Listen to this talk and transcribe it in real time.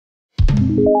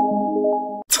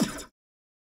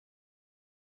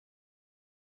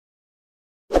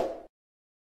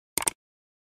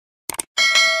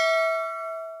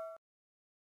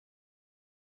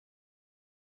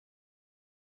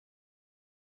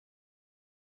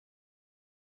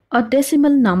A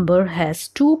decimal number has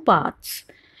two parts,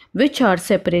 which are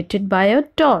separated by a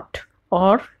dot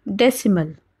or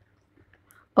decimal: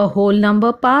 a whole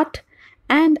number part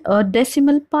and a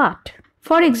decimal part.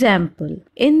 For example,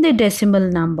 in the decimal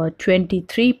number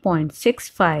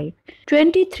 23.65,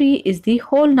 23 is the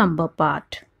whole number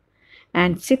part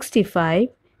and 65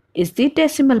 is the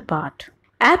decimal part.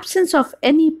 Absence of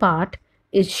any part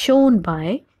is shown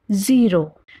by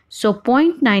 0. So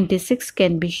 0.96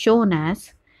 can be shown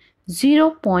as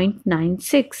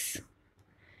 0.96,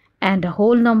 and a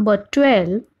whole number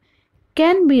 12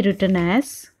 can be written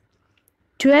as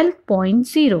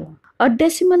 12.0. A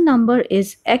decimal number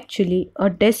is actually a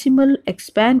decimal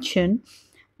expansion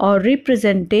or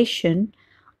representation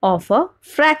of a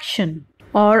fraction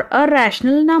or a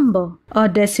rational number. A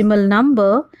decimal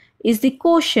number is the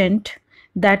quotient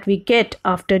that we get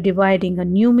after dividing a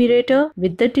numerator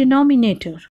with the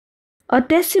denominator. A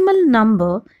decimal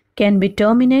number can be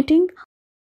terminating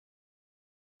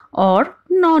or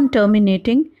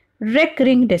non-terminating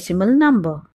recurring decimal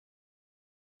number.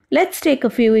 Let's take a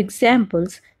few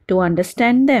examples to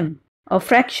understand them. A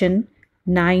fraction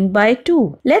 9 by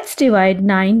 2. Let's divide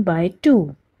 9 by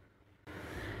 2.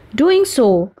 Doing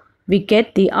so, we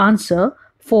get the answer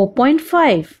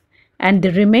 4.5 and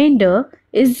the remainder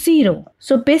is 0.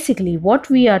 So basically what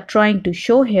we are trying to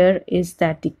show here is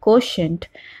that the quotient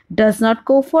does not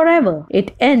go forever.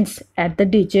 It ends at the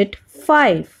digit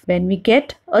 5 when we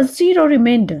get a 0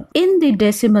 remainder. In the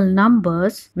decimal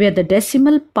numbers where the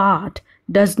decimal part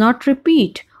does not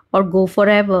repeat or go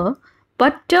forever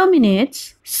but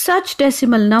terminates, such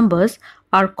decimal numbers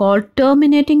are called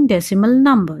terminating decimal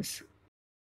numbers.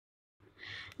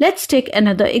 Let's take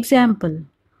another example.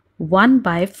 1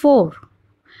 by 4.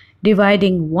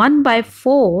 Dividing 1 by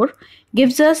 4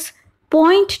 gives us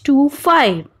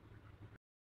 0.25.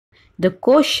 The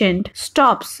quotient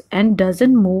stops and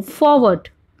doesn't move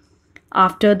forward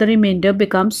after the remainder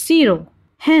becomes 0.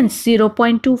 Hence,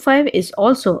 0.25 is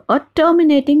also a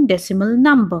terminating decimal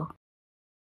number.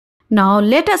 Now,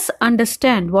 let us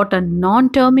understand what a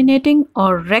non-terminating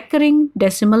or recurring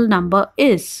decimal number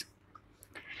is.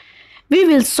 We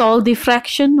will solve the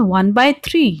fraction 1 by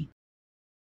 3.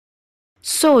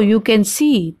 So, you can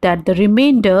see that the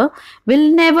remainder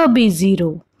will never be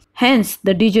 0. Hence,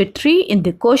 the digit 3 in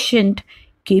the quotient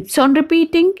keeps on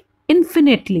repeating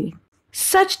infinitely.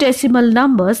 Such decimal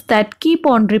numbers that keep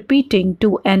on repeating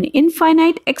to an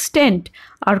infinite extent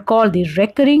are called the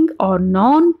recurring or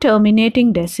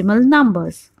non-terminating decimal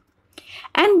numbers.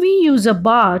 And we use a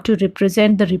bar to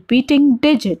represent the repeating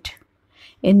digit.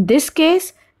 In this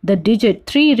case, the digit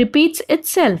 3 repeats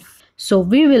itself. So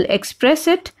we will express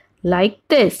it like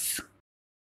this.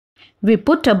 We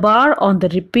put a bar on the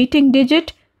repeating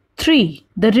digit 3.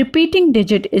 The repeating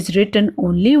digit is written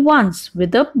only once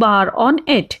with a bar on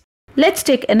it. Let's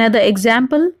take another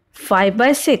example, 5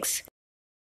 by 6.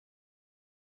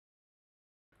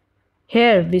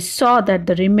 Here we saw that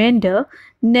the remainder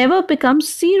never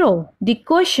becomes 0. The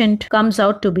quotient comes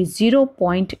out to be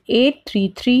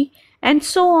 0.833 and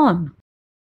so on.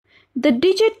 The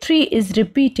digit 3 is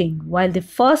repeating while the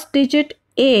first digit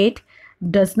 8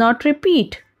 does not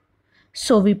repeat.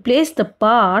 So we place the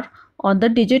bar on the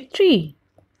digit 3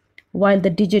 while the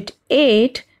digit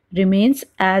 8 remains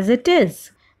as it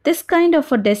is. This kind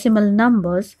of a decimal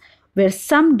numbers where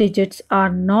some digits are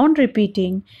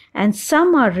non-repeating and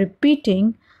some are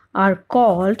repeating are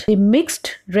called the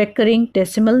mixed recurring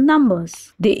decimal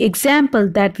numbers. The example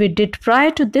that we did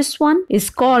prior to this one is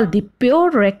called the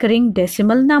pure recurring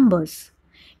decimal numbers.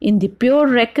 In the pure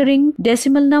recurring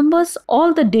decimal numbers,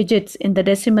 all the digits in the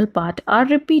decimal part are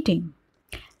repeating.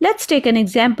 Let's take an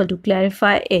example to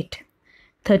clarify it.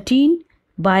 13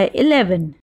 by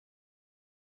 11.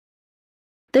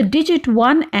 The digit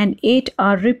 1 and 8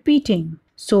 are repeating,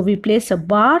 so we place a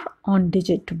bar on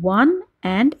digit 1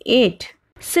 and 8.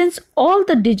 Since all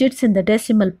the digits in the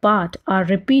decimal part are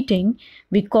repeating,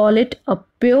 we call it a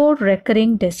pure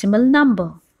recurring decimal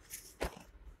number.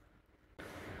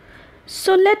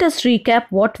 So let us recap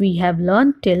what we have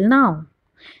learned till now.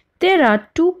 There are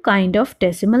two kinds of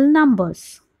decimal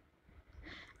numbers.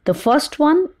 The first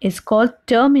one is called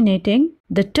terminating.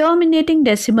 The terminating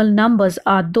decimal numbers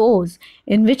are those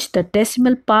in which the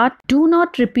decimal part do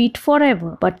not repeat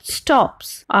forever but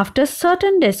stops after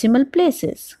certain decimal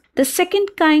places. The The second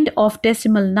kind of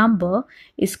decimal number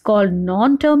is called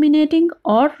non-terminating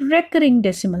or recurring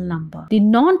decimal number. The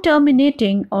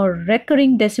non-terminating or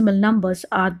recurring decimal numbers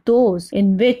are those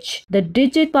in which the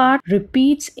digit part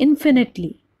repeats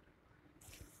infinitely.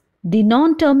 The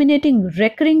non-terminating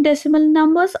recurring decimal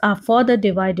numbers are further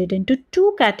divided into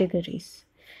two categories: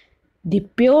 the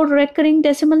pure recurring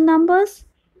decimal numbers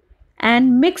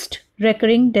and mixed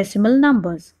recurring decimal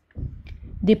numbers.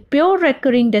 The pure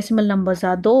recurring decimal numbers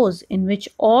are those in which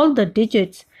all the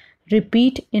digits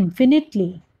repeat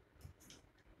infinitely.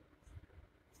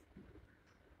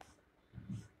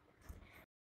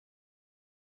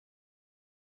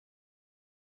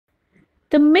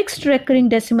 The mixed recurring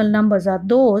decimal numbers are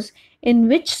those in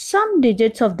which some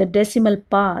digits of the decimal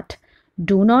part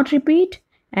do not repeat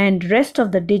and rest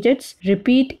of the digits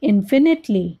repeat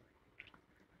infinitely.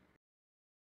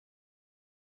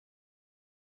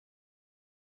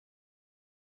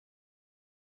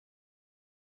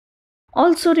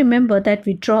 Also remember that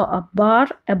we draw a bar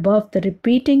above the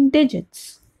repeating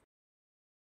digits.